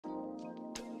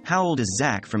How old is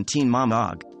Zach from Teen Mom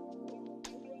Og?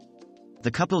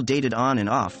 The couple dated on and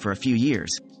off for a few years,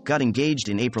 got engaged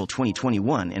in April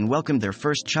 2021 and welcomed their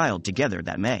first child together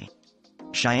that May.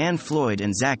 Cheyenne Floyd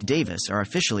and Zach Davis are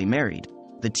officially married.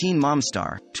 The Teen Mom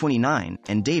star, 29,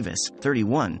 and Davis,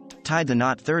 31, tied the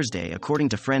knot Thursday according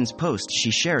to Friends post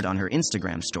she shared on her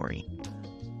Instagram story.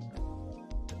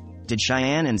 Did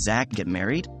Cheyenne and Zach get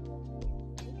married?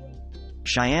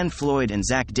 Cheyenne Floyd and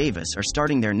Zach Davis are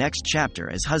starting their next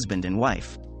chapter as husband and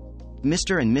wife.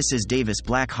 Mr. and Mrs. Davis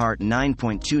Blackheart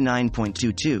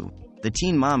 9.29.22, the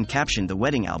Teen Mom captioned the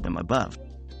wedding album above.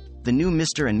 The new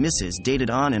Mr. and Mrs.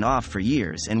 dated on and off for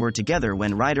years and were together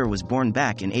when Ryder was born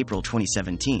back in April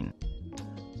 2017.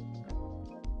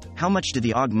 How much do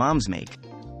the Og moms make?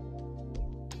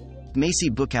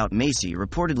 Macy Bookout Macy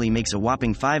reportedly makes a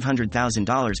whopping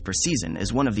 $500,000 per season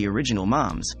as one of the original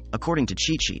moms, according to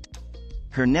Cheat Sheet.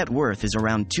 Her net worth is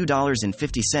around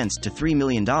 $2.50 to $3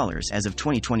 million as of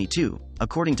 2022,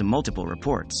 according to multiple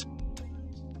reports.